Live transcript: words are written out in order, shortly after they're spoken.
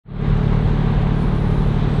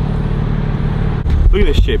Look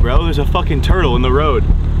at this shit, bro. There's a fucking turtle in the road.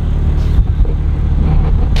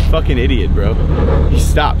 Fucking idiot, bro. He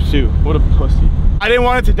stopped too. What a pussy. I didn't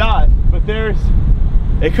want it to die, but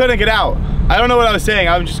it couldn't get out. I don't know what I was saying.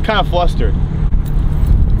 I was just kind of flustered.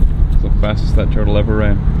 It's the fastest that turtle ever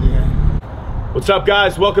ran. Yeah. What's up,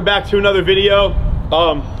 guys? Welcome back to another video.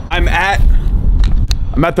 I'm at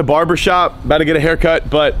the barber shop, about to get a haircut,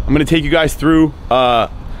 but I'm gonna take you guys through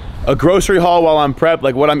a grocery haul while I'm prepped,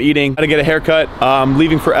 like what I'm eating. Gotta get a haircut. I'm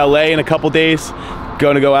leaving for LA in a couple days.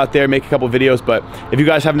 Going to go out there, make a couple videos, but if you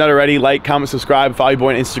guys have not already, like, comment, subscribe, follow your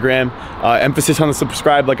boy on Instagram. Emphasis on the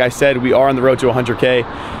subscribe, like I said, we are on the road to 100K,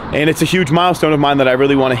 and it's a huge milestone of mine that I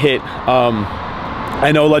really want to hit.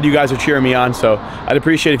 I know a lot of you guys are cheering me on, so I'd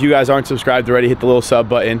appreciate if you guys aren't subscribed already, hit the little sub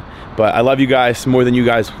button. But I love you guys more than you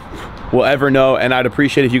guys will ever know, and I'd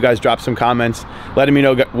appreciate if you guys drop some comments letting me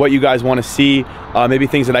know what you guys want to see, maybe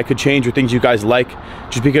things that I could change or things you guys like,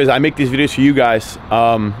 just because I make these videos for you guys,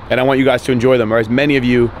 and I want you guys to enjoy them, or as many of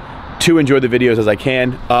you to enjoy the videos as I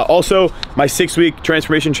can. Also, my 6-week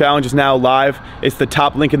transformation challenge is now live. It's the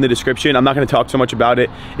top link in the description. I'm not going to talk so much about it.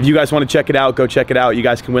 If you guys want to check it out, go check it out. You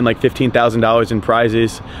guys can win like $15,000 in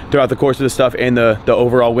prizes throughout the course of the stuff and the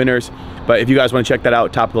overall winners. But if you guys want to check that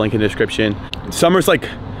out, top of the link in the description. Summer's like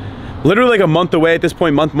literally like a month away at this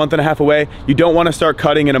point, month and a half away. You don't want to start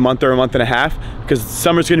cutting in a month or a month and a half, because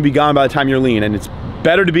summer's going to be gone by the time you're lean, and it's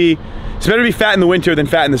better to be fat in the winter than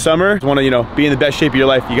fat in the summer. If you want to, you know, be in the best shape of your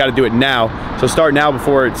life, you got to do it now. So start now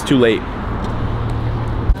before it's too late.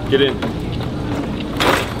 Get in.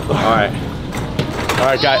 All right,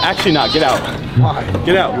 guys. Actually, not. Get out. Why?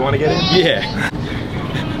 Get out. You want to get in? Yeah.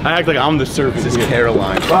 I act like I'm the servant. This is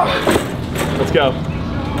Caroline. Wow. Let's go.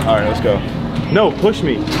 All right, let's go. No, push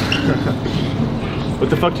me. What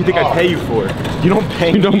the fuck do you think I pay you for? You don't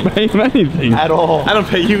pay me. You don't pay him anything. At all. I don't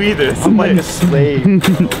pay you either. I'm like a slave.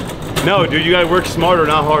 No, dude, you gotta work smarter,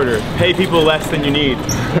 not harder. Pay people less than you need.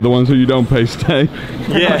 The ones who you don't pay stay.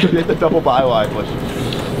 Yeah. Hit the double bywide push.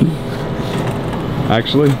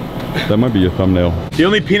 Actually, that might be your thumbnail. The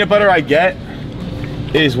only peanut butter I get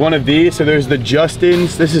is one of these. So there's the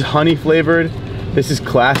Justin's. This is honey flavored. This is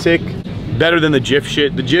classic. Better than the Jif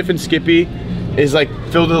shit. The Jif and Skippy is like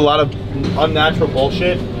filled with a lot of unnatural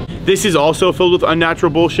bullshit. This is also filled with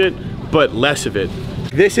unnatural bullshit, but less of it.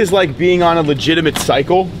 This is like being on a legitimate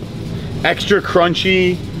cycle. Extra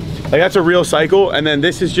crunchy, like that's a real cycle. And then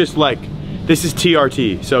this is just like, this is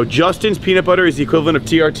TRT. So Justin's peanut butter is the equivalent of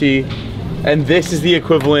TRT, and this is the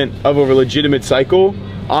equivalent of a legitimate cycle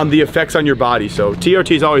on the effects on your body. So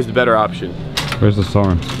TRT is always the better option. Where's the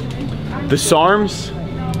SARMs? The SARMs?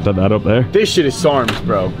 Is that up there? This shit is SARMs,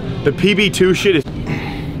 bro. The PB2 shit is,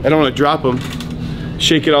 I don't want to drop them,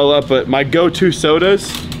 shake it all up, but my go-to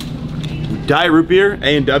sodas, Diet Root Beer,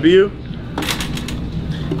 A&W,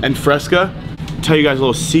 and Fresca. I'll tell you guys a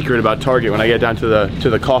little secret about Target when I get down to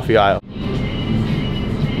the coffee aisle.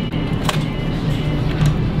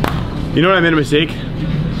 You know what, I made a mistake?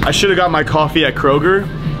 I should have got my coffee at Kroger,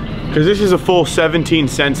 because this is a full 17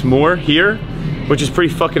 cents more here, which is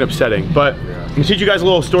pretty fucking upsetting. But I'm gonna teach you guys a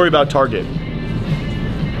little story about Target.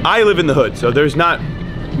 I live in the hood, so there's not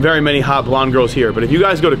very many hot blonde girls here, but if you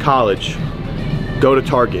guys go to college, go to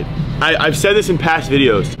Target. I've said this in past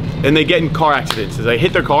videos, and they get in car accidents. They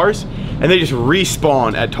hit their cars, and they just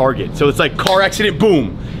respawn at Target. So it's like car accident,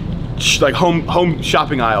 boom. Like home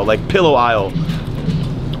shopping aisle, like pillow aisle.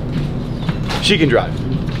 She can drive.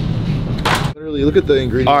 Literally, look at the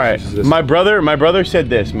ingredients. All right, my brother said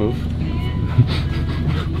this, move.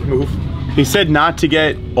 Move. He said not to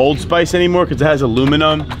get Old Spice anymore because it has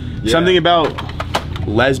aluminum. Yeah. Something about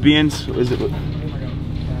lesbians, is it?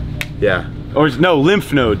 Yeah. Or no,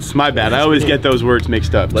 lymph nodes, my bad. I always get those words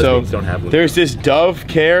mixed up. Lesbians don't have lymph there's this Dove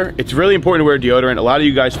Care. It's really important to wear deodorant. A lot of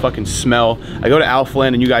you guys fucking smell. I go to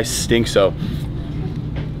Alphaland and you guys stink, so.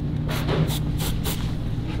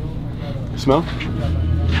 Smell?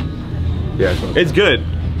 Yeah, it smells it's good.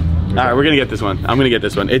 All right, we're gonna get this one. I'm gonna get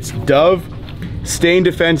this one. It's Dove Stain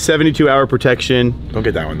Defense 72-hour protection. Don't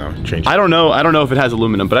get that one though. Change it. I don't know if it has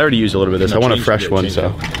aluminum, but I already used a little bit of this. I want a fresh one,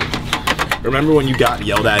 so. Remember when you got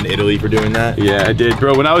yelled at in Italy for doing that? Yeah, I did,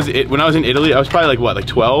 bro. When I was in Italy, I was probably like what, like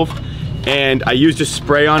 12, and I used a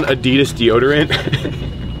spray-on Adidas deodorant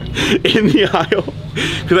in the aisle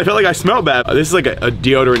because I felt like I smelled bad. This is like a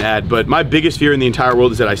deodorant ad, but my biggest fear in the entire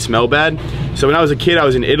world is that I smell bad. So when I was a kid, I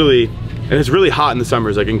was in Italy, and it's really hot in the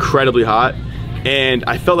summers, like incredibly hot, and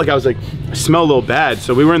I felt like I smell a little bad.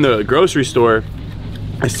 So we were in the grocery store.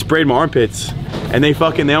 I sprayed my armpits, and they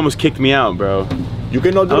almost kicked me out, bro. You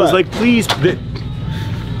cannot do that. I was like, please.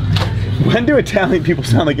 When do Italian people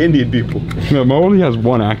sound like Indian people? No, Mo only has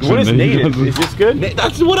one accent. What is native? Is this good?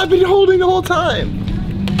 That's what I've been holding the whole time.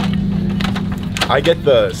 I get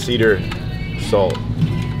the cedar salt.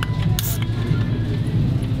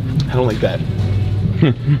 I don't like that.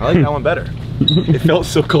 I like that one better. It felt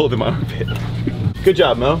so cold in my armpit. Good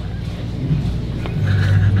job, Mo.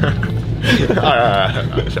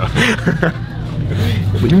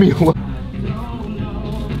 Leave me alone.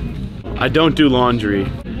 I don't do laundry.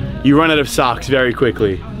 You run out of socks very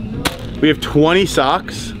quickly. We have 20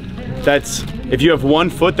 socks. That's, if you have 1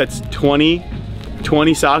 foot, that's 20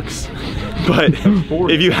 socks. But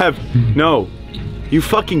if you have, no, you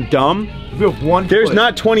fucking dumb. You have 1 There's foot.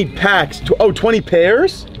 not 20 packs. Oh, 20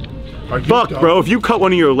 pairs? Fuck, dumb? bro, if you cut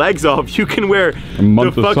one of your legs off, you can wear a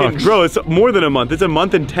month the of fucking, socks. bro, it's more than a month. It's a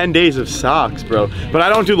month and 10 days of socks, bro. But I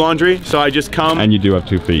don't do laundry, so I just come. And you do have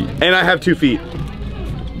 2 feet. And I have 2 feet.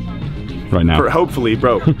 Right now. Hopefully,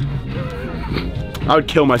 bro. I would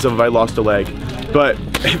kill myself if I lost a leg. But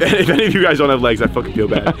if any of you guys don't have legs, I fucking feel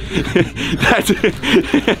bad.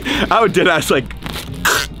 I would deadass like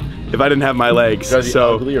if I didn't have my legs.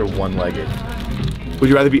 So ugly or one-legged? would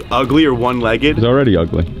you rather be ugly or one-legged? It's already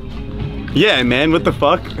ugly. Yeah, man. What the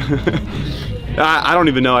fuck? I don't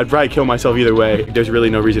even know. I'd probably kill myself either way. There's really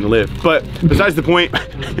no reason to live. But besides the point,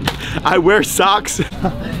 I wear socks.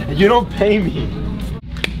 You don't pay me.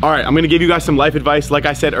 All right, I'm gonna give you guys some life advice, like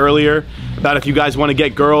I said earlier, about if you guys wanna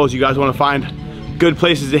get girls, you guys wanna find good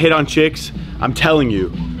places to hit on chicks. I'm telling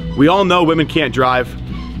you, we all know women can't drive.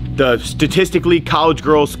 Statistically, college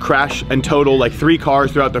girls crash and total like 3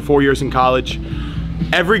 cars throughout their 4 years in college.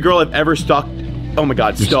 Every girl I've ever stalked, oh my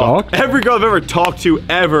God, stalked? Every girl I've ever talked to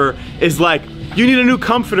ever is like, you need a new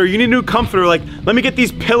comforter, you need a new comforter, like, let me get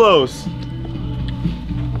these pillows.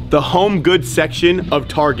 The home goods section of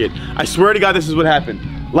Target. I swear to God, this is what happened.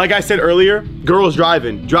 Like I said earlier, girls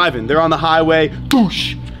driving, they're on the highway,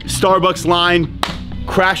 boosh, Starbucks line,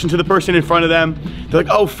 crash into the person in front of them. They're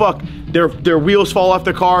like, oh fuck, their wheels fall off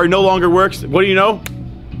the car, no longer works. What do you know?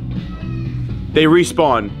 They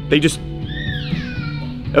respawn. They just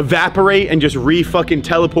evaporate and just fucking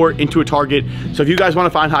teleport into a Target. So if you guys want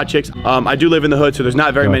to find hot chicks, I do live in the hood, so there's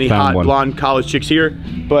not very many hot blonde college chicks here,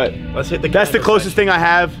 but Let's hit the that's the closest thing I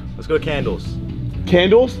have. Let's go to candles.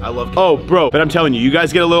 Candles? I love Oh, candles. bro, but I'm telling you, you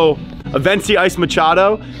guys get a little Avency Ice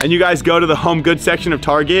Machado, and you guys go to the home goods section of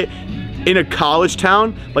Target in a college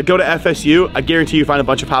town, like go to FSU, I guarantee you find a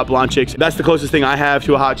bunch of hot blonde chicks. That's the closest thing I have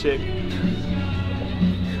to a hot chick.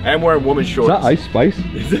 I'm wearing woman shorts. Is that Ice Spice?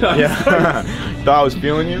 Yeah. Thought I was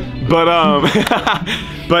feeling you? But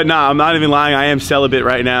but nah, I'm not even lying, I am celibate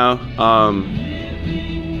right now.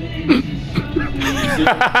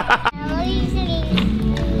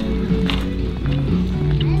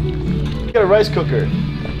 Get a rice cooker.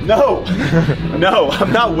 No, no,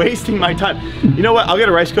 I'm not wasting my time. You know what, I'll get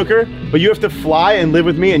a rice cooker, but you have to fly and live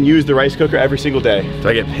with me and use the rice cooker every single day. Do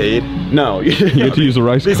I get paid? No. You have to use a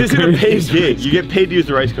rice cooker. This isn't a paid gig. You get paid to use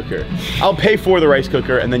the rice cooker. I'll pay for the rice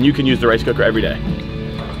cooker and then you can use the rice cooker every day.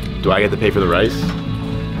 Do I get to pay for the rice?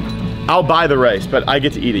 I'll buy the rice, but I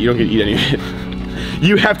get to eat it. You don't get to eat any of it.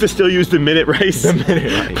 You have to still use the minute rice. The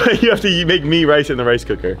minute rice. But you have to make me rice in the rice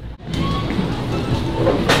cooker.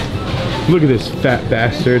 Look at this fat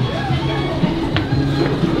bastard.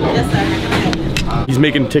 Yes, sir. He's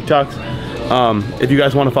making TikToks. If you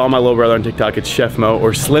guys want to follow my little brother on TikTok, it's Chef Mo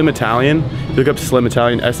or Slim Italian. Look up Slim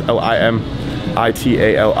Italian,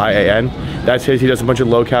 SLIMITALIAN. That's his. He does a bunch of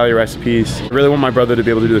low-calorie recipes. I really want my brother to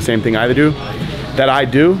be able to do the same thing I do.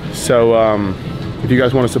 So if you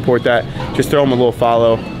guys want to support that, just throw him a little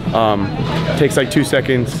follow. Takes like 2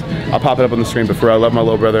 seconds. I'll pop it up on the screen. But for real, I love my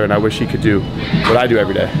little brother and I wish he could do what I do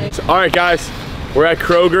every day. So, all right, guys, we're at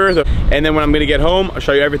Kroger, and then when I'm gonna get home, I'll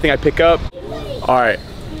show you everything I pick up. All right,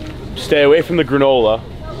 stay away from the granola.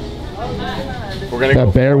 We're gonna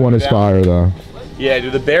That bear one is fire though. Yeah,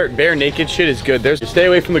 dude, the bare naked shit is good. Stay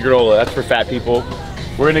away from the granola. That's for fat people.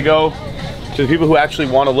 We're gonna go to the people who actually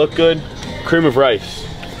want to look good. Cream of rice.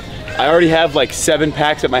 I already have like 7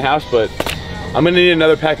 packs at my house, but I'm gonna need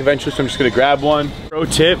another pack eventually, so I'm just gonna grab one. Pro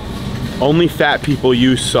tip, only fat people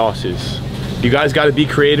use sauces. You guys gotta be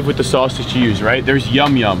creative with the sauce that you use, right? There's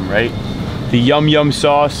Yum Yum, right? The Yum Yum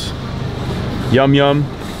sauce, Yum Yum,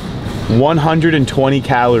 120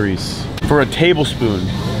 calories for a tablespoon.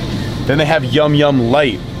 Then they have Yum Yum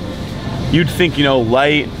Light. You'd think, you know,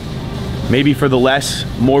 light, maybe for the less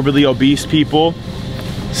morbidly obese people,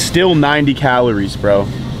 still 90 calories, bro.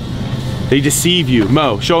 They deceive you.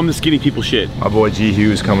 Mo, show them the skinny people shit. My boy G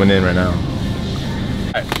Hughes coming in right now.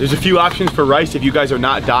 Right, there's a few options for rice if you guys are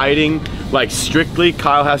not dieting, like strictly.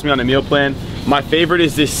 Kyle has me on a meal plan. My favorite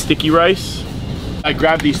is this sticky rice. I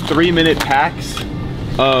grabbed these 3-minute packs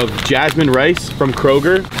of jasmine rice from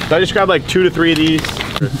Kroger. So I just grabbed like 2 to 3 of these.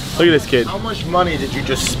 Look at this kid. How much money did you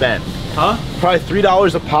just spend? Huh? Probably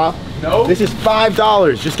 $3 a pop. No. This is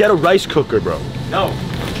 $5. Just get a rice cooker, bro. No.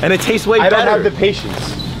 And it tastes way better. I don't have the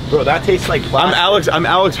patience. Bro, that tastes like plastic. I'm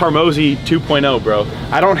Alex Hormozi 2.0, bro.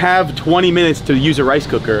 I don't have 20 minutes to use a rice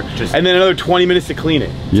cooker and then another 20 minutes to clean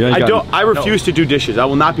it. Yeah, I refuse to do dishes. I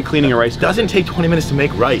will not be cleaning a rice cooker. It doesn't take 20 minutes to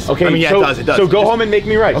make rice. Okay, I mean, yeah, so, it does. So go home and make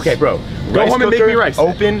me rice. Okay, bro. Go home and make me rice.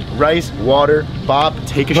 Open, rice, water, bop,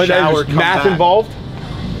 take a shower, There's math involved.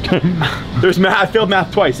 There's math. I failed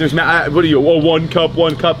math twice. There's math. What are you? Oh, one cup.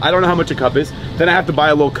 I don't know how much a cup is. Then I have to buy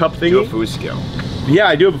a little cup thingy. Do a food scale. Yeah,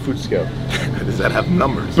 I do have a food scale. Does that have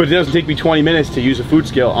numbers? But it doesn't take me 20 minutes to use a food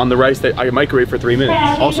scale on the rice that I microwave for 3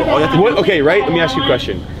 minutes. Also, all you have to do. Okay, right? Let me ask you a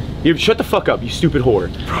question. Shut the fuck up, you stupid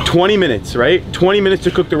whore. 20 minutes, right? 20 minutes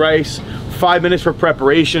to cook the rice, 5 minutes for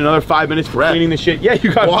preparation, another 5 minutes for cleaning the shit. Yeah,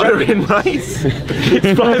 you got water and rice.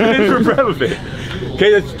 It's 5 minutes for prep of it.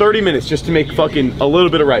 Okay, that's 30 minutes just to make fucking a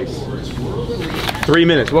little bit of rice. 3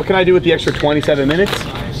 minutes. What can I do with the extra 27 minutes?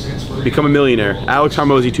 Become a millionaire. Alex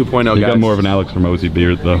Hormozi 2.0, guys. You got more of an Alex Hormozi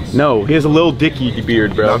beard, though. No, he has a little Dicky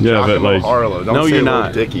beard, bro. Yeah, but like... Harlow. Don't no, say you're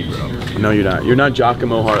not. Dicky, bro. No, you're not. You're not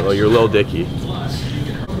Giacomo Harlow. You're Lil Dicky.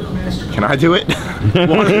 Can I do it?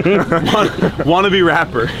 Wannabe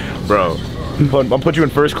rapper. Bro, I'll put you in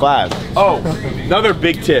first class. Oh, another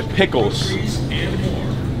big tip. Pickles.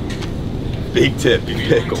 Big tip,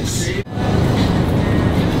 pickles.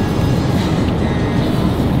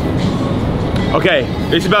 Okay,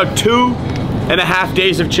 it's about 2.5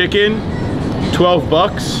 days of chicken, 12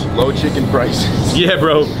 bucks. Low chicken prices. Yeah,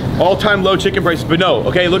 bro, all-time low chicken prices. But no,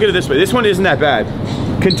 okay, look at it this way. This one isn't that bad.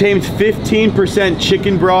 Contains 15%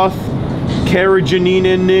 chicken broth,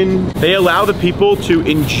 carrageenan. They allow the people to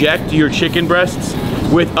inject your chicken breasts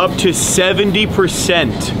with up to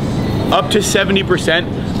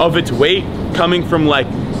 70% of its weight coming from like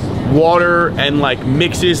water and like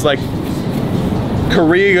mixes like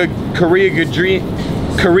Korean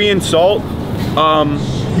salt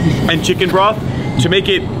and chicken broth to make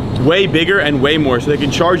it way bigger and way more, so they can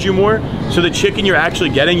charge you more. So the chicken you're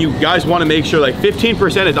actually getting, you guys want to make sure like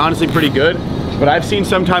 15% is honestly pretty good, but I've seen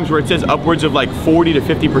sometimes where it says upwards of like 40 to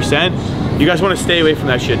 50%. You guys want to stay away from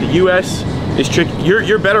that shit. The US is tricky.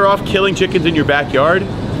 You're better off killing chickens in your backyard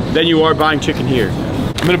than you are buying chicken here.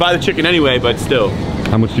 I'm gonna buy the chicken anyway, but still.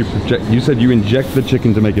 How much do you project? You said you inject the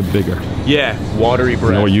chicken to make it bigger. Yeah, watery bread.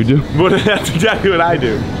 You know what you do? Well, that's exactly what I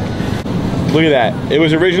do. Look at that. It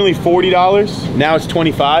was originally $40. Now it's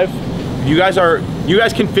 25. You guys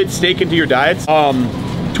can fit steak into your diets.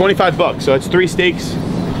 25 bucks. So it's 3 steaks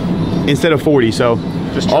instead of 40. So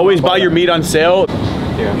just always buy your meat on sale.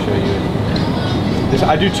 Here, I'll show you.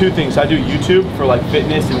 I do 2 things. I do YouTube for like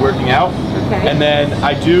fitness and working out. Okay. And then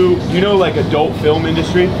I do, you know, like adult film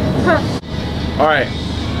industry. All right,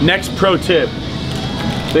 next pro tip.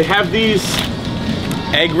 They have these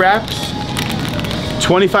egg wraps,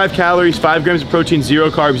 25 calories, 5 grams of protein, 0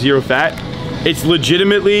 carbs, 0 fat. It's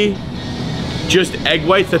legitimately just egg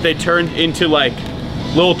whites that they turned into like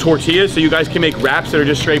little tortillas, so you guys can make wraps that are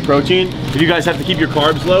just straight protein. If you guys have to keep your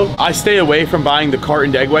carbs low, I stay away from buying the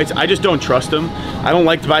cartoned egg whites. I just don't trust them. I don't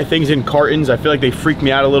like to buy things in cartons. I feel like they freak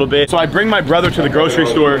me out a little bit. So I bring my brother to the grocery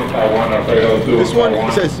store. This one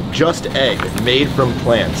says just egg, made from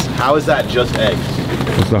plants. How is that just egg?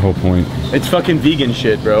 What's the whole point? It's fucking vegan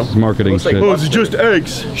shit, bro. It's marketing shit. Oh, it's just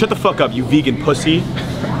eggs. Shut the fuck up, you vegan pussy.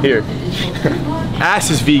 Here. Ass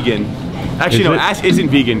is vegan. Actually, no, ass isn't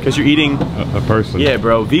vegan because you're eating a person. Yeah,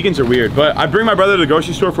 bro, vegans are weird. But I bring my brother to the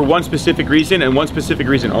grocery store for one specific reason and one specific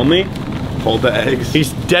reason only. Hold the eggs.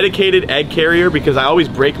 He's dedicated egg carrier because I always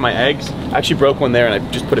break my eggs. I actually broke one there and I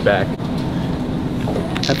just put it back.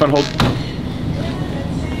 Have fun, hold.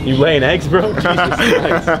 You laying eggs, bro? Jesus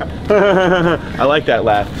Christ. I like that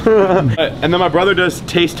laugh. And then my brother does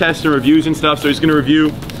taste tests and reviews and stuff, so he's gonna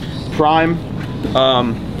review Prime.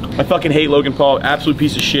 I fucking hate Logan Paul, absolute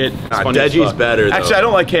piece of shit. Deji's better though. Actually, I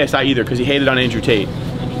don't like KSI either because he hated on Andrew Tate.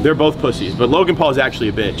 They're both pussies, but Logan Paul is actually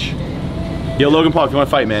a bitch. Yo, Logan Paul, if you want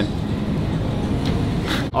to fight, man.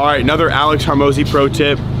 All right, another Alex Hormozi pro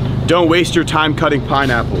tip. Don't waste your time cutting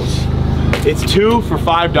pineapples. It's 2 for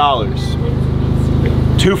 $5.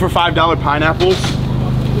 2 for $5 pineapples.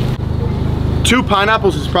 2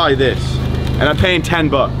 pineapples is probably this, and I'm paying 10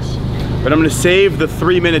 bucks. But I'm gonna save the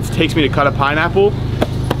 3 minutes it takes me to cut a pineapple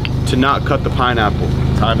to not cut the pineapple.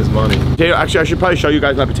 Time is money. Potato, actually, I should probably show you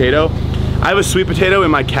guys my potato. I have a sweet potato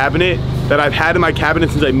in my cabinet that I've had in my cabinet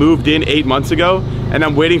since I moved in 8 months ago, and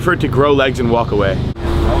I'm waiting for it to grow legs and walk away.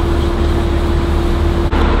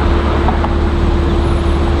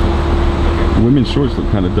 Women's shorts look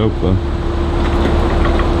kind of dope though.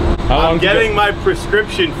 I'm getting my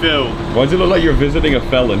prescription filled. Why does it look like you're visiting a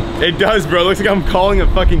felon? It does, bro. It looks like I'm calling a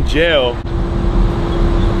fucking jail.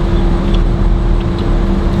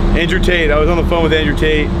 Andrew Tate. I was on the phone with Andrew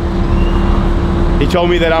Tate. He told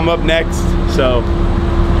me that I'm up next, so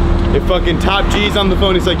if fucking Top G's on the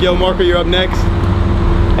phone, he's like, yo, Marco, you're up next.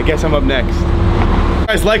 I guess I'm up next. You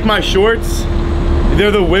guys like my shorts?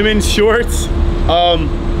 They're the women's shorts.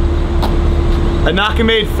 Inaka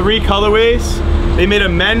made 3 colorways. They made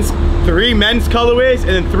 3 men's colorways and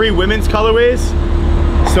then 3 women's colorways.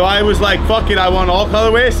 So I was like, fuck it, I want all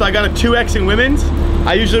colorways. So I got a 2X in women's.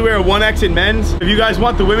 I usually wear a 1X in men's. If you guys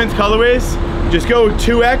want the women's colorways, just go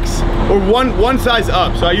 2X or one size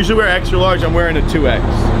up. So I usually wear extra large, I'm wearing a 2X.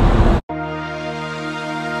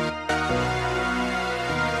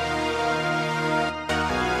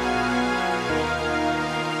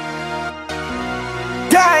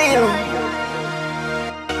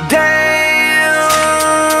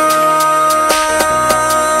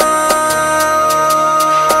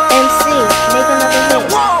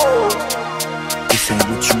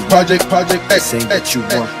 Project, this ain't what you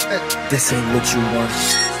want. This ain't what you want.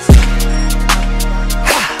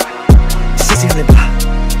 Sissy on the block.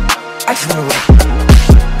 I just wanna rock.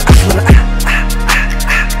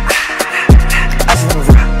 I just wanna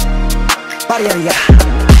rock. Body yada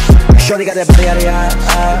yada. Shorty got that body yada yada.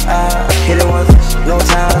 Hit it once, no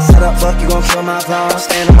time. Set up, fuck you gon' kill my applause.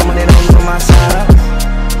 Stand up, money don't on my side.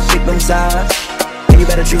 Pick them sides, and you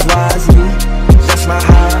better choose wisely. That's my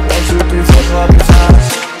high. 1, 2, 3, 4, 5,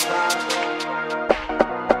 5.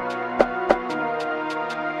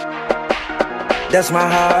 That's my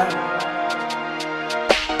heart.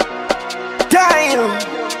 Damn. 1,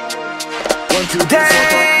 2, 3, 4,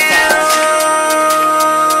 5.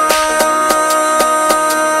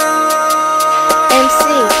 MC,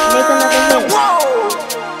 make another hit. Whoa.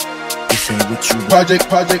 This ain't what you want.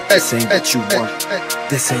 Project, this ain't what you want.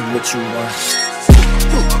 This ain't what you want.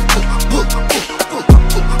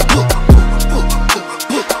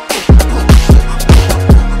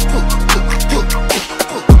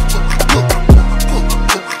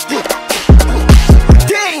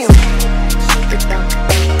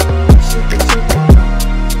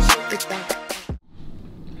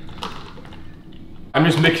 I'm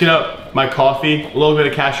just mixing up my coffee, a little bit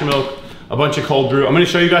of cashew milk, a bunch of cold brew. I'm gonna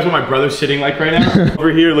show you guys what my brother's sitting like right now.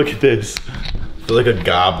 Over here, look at this. I feel like a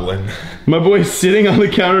goblin. My boy's sitting on the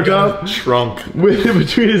countertop. Trunk. With it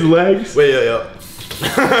between his legs. Wait, yeah.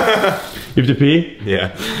 You have to pee?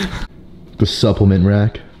 Yeah. The supplement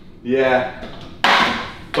rack. Yeah.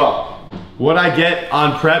 Fuck. What I get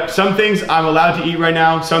on prep, some things I'm allowed to eat right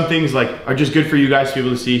now, some things like are just good for you guys to be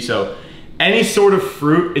able to see. So any sort of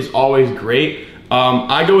fruit is always great.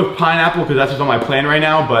 I go with pineapple because that's what's on my plan right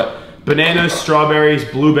now, but bananas, strawberries,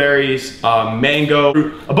 blueberries, mango,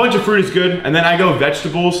 a bunch of fruit is good. And then I go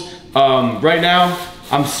vegetables. Right now,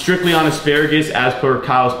 I'm strictly on asparagus as per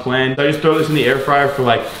Kyle's plan. So I just throw this in the air fryer for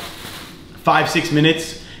like 5-6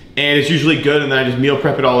 minutes and it's usually good. And then I just meal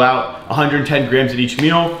prep it all out, 110 grams at each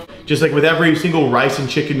meal. Just like with every single rice and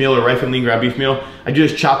chicken meal or rice and lean ground beef meal, I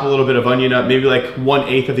just chop a little bit of onion up, maybe like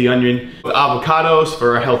 1/8 of the onion. With avocados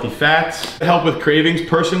for healthy fats. To help with cravings,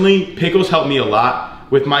 personally, pickles help me a lot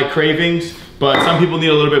with my cravings, but some people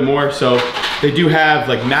need a little bit more. So they do have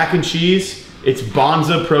like mac and cheese. It's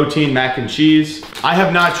Bonza protein mac and cheese. I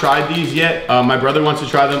have not tried these yet. My brother wants to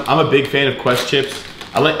try them. I'm a big fan of Quest chips.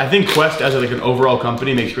 I think Quest as like an overall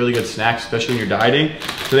company makes really good snacks, especially when you're dieting.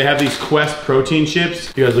 So they have these Quest protein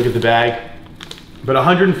chips. You guys look at the bag. But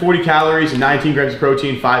 140 calories, 19 grams of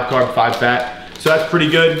protein, 5 carb, 5 fat. So that's pretty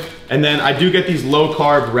good. And then I do get these low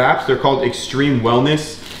carb wraps. They're called Extreme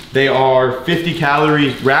Wellness. They are 50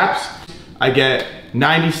 calorie wraps. I get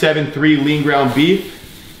 97.3 lean ground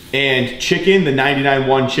beef and chicken, the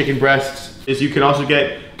 99.1 chicken breasts. You can also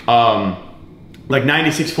get like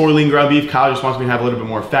 96.4 lean ground beef. Kyle just wants me to have a little bit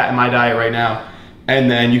more fat in my diet right now.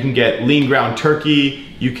 And then you can get lean ground turkey.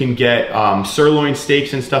 You can get sirloin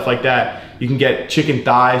steaks and stuff like that. You can get chicken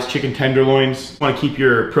thighs, chicken tenderloins. You want to keep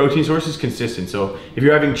your protein sources consistent. So if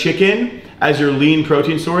you're having chicken as your lean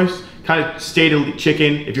protein source, kind of stay to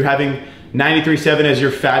chicken. If you're having 93.7 as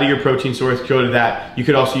your fattier protein source, go to that. You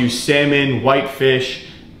could also use salmon, white fish,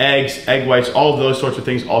 eggs, egg whites, all of those sorts of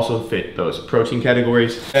things also fit those protein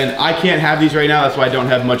categories. And I can't have these right now, that's why I don't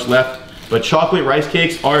have much left. But chocolate rice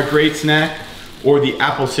cakes are a great snack, or the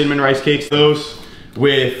apple cinnamon rice cakes. Those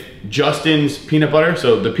with Justin's peanut butter,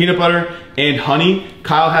 so the peanut butter and honey.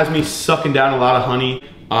 Kyle has me sucking down a lot of honey.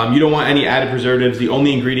 You don't want any added preservatives. The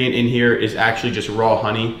only ingredient in here is actually just raw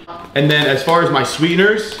honey. And then as far as my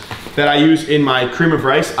sweeteners, that I use in my cream of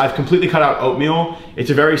rice. I've completely cut out oatmeal. It's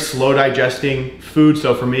a very slow digesting food,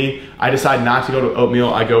 so for me, I decide not to go to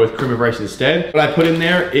oatmeal. I go with cream of rice instead. What I put in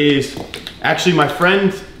there is actually my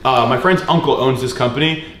friend's uncle owns this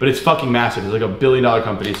company, but it's fucking massive. It's like $1 billion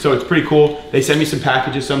company, so it's pretty cool. They send me some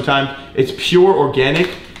packages sometimes. It's pure organic.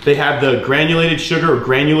 They have the granulated sugar or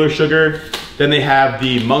granular sugar. Then they have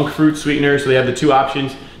the monk fruit sweetener, so they have the 2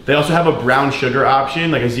 options. They also have a brown sugar option,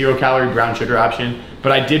 like a 0-calorie brown sugar option,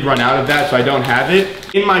 but I did run out of that, so I don't have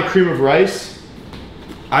it. In my cream of rice,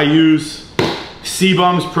 I use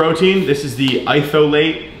Sebum's protein. This is the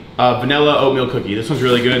Itholate vanilla oatmeal cookie. This one's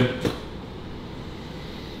really good.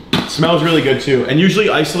 Smells really good too. And usually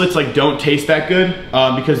isolates like don't taste that good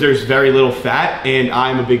because there's very little fat, and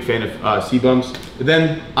I'm a big fan of Sebum's. But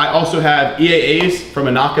then I also have EAAs from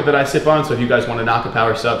Inaka that I sip on, so if you guys want Inaka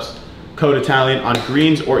Power Subs, code Italian on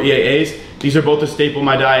greens or EAAs. These are both a staple in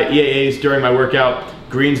my diet. EAAs during my workout,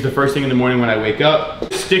 greens the first thing in the morning when I wake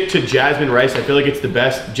up. Stick to jasmine rice. I feel like it's the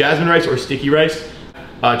best. Jasmine rice or sticky rice.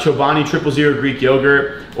 Chobani 000 Greek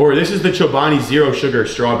yogurt, or this is the Chobani 0 sugar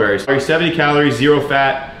strawberries. 70 calories, 0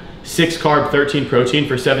 fat, 6 carb, 13 protein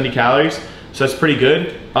for 70 calories. So that's pretty good.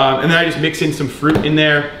 And then I just mix in some fruit in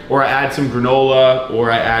there, or I add some granola,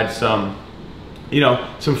 or I add some, you know,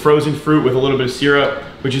 some frozen fruit with a little bit of syrup,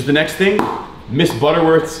 which is the next thing. Miss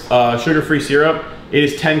Butterworth's sugar-free syrup. It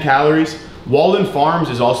is 10 calories. Walden Farms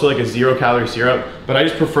is also like a 0-calorie syrup, but I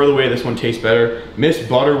just prefer the way this one tastes better. Miss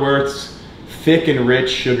Butterworth's thick and rich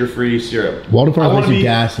sugar-free syrup. Walden Farms makes you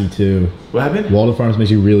gassy too. What happened? Walden Farms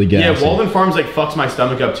makes you really gassy. Yeah, Walden Farms like fucks my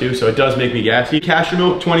stomach up too, so it does make me gassy. Cashew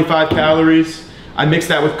milk, 25 calories. I mix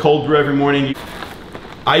that with cold brew every morning.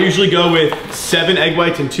 I usually go with 7 egg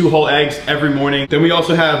whites and 2 whole eggs every morning. Then we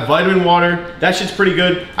also have vitamin water. That shit's pretty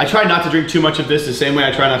good. I try not to drink too much of this the same way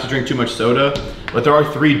I try not to drink too much soda, but there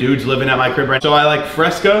are 3 dudes living at my crib right now. So I like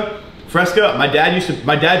Fresca. Fresca, my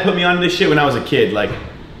dad put me on this shit when I was a kid. Like,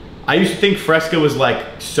 I used to think Fresca was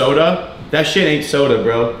like soda. That shit ain't soda,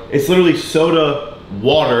 bro. It's literally soda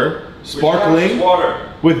water, sparkling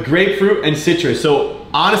water with grapefruit and citrus. So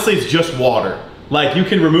honestly, it's just water. Like, you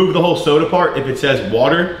can remove the whole soda part if it says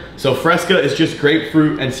water. So Fresca is just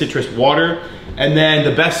grapefruit and citrus water. And then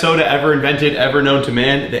the best soda ever invented, ever known to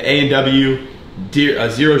man, the A&W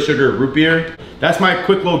 0 sugar root beer. That's my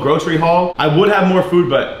quick little grocery haul. I would have more food,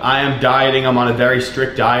 but I am dieting. I'm on a very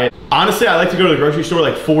strict diet. Honestly, I like to go to the grocery store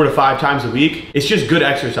like 4 to 5 times a week. It's just good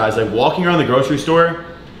exercise. Like walking around the grocery store,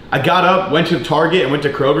 I got up, went to Target and went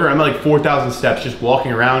to Kroger. I'm at like 4,000 steps just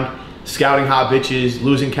walking around, scouting hot bitches,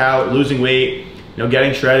 losing weight, you know,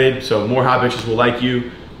 getting shredded, so more hot bitches will like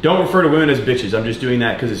you. Don't refer to women as bitches. I'm just doing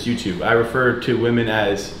that because it's YouTube. I refer to women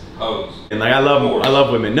as hoes. And like I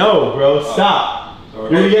love women. No, bro, stop. You're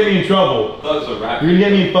gonna get me in trouble. You're gonna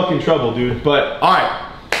get me in fucking trouble, dude. But all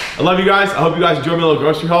right, I love you guys. I hope you guys enjoyed my little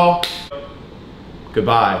grocery haul.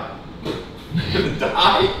 Goodbye.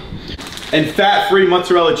 Die. And fat-free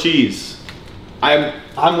mozzarella cheese. I'm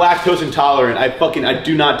lactose intolerant. I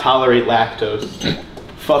do not tolerate lactose.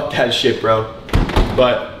 Fuck that shit, bro.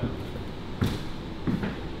 But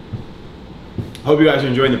I hope you guys are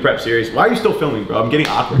enjoying the prep series. Why are you still filming, bro? I'm getting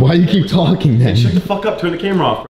awkward. Why do you keep talking then? Shut the fuck up, turn the camera off.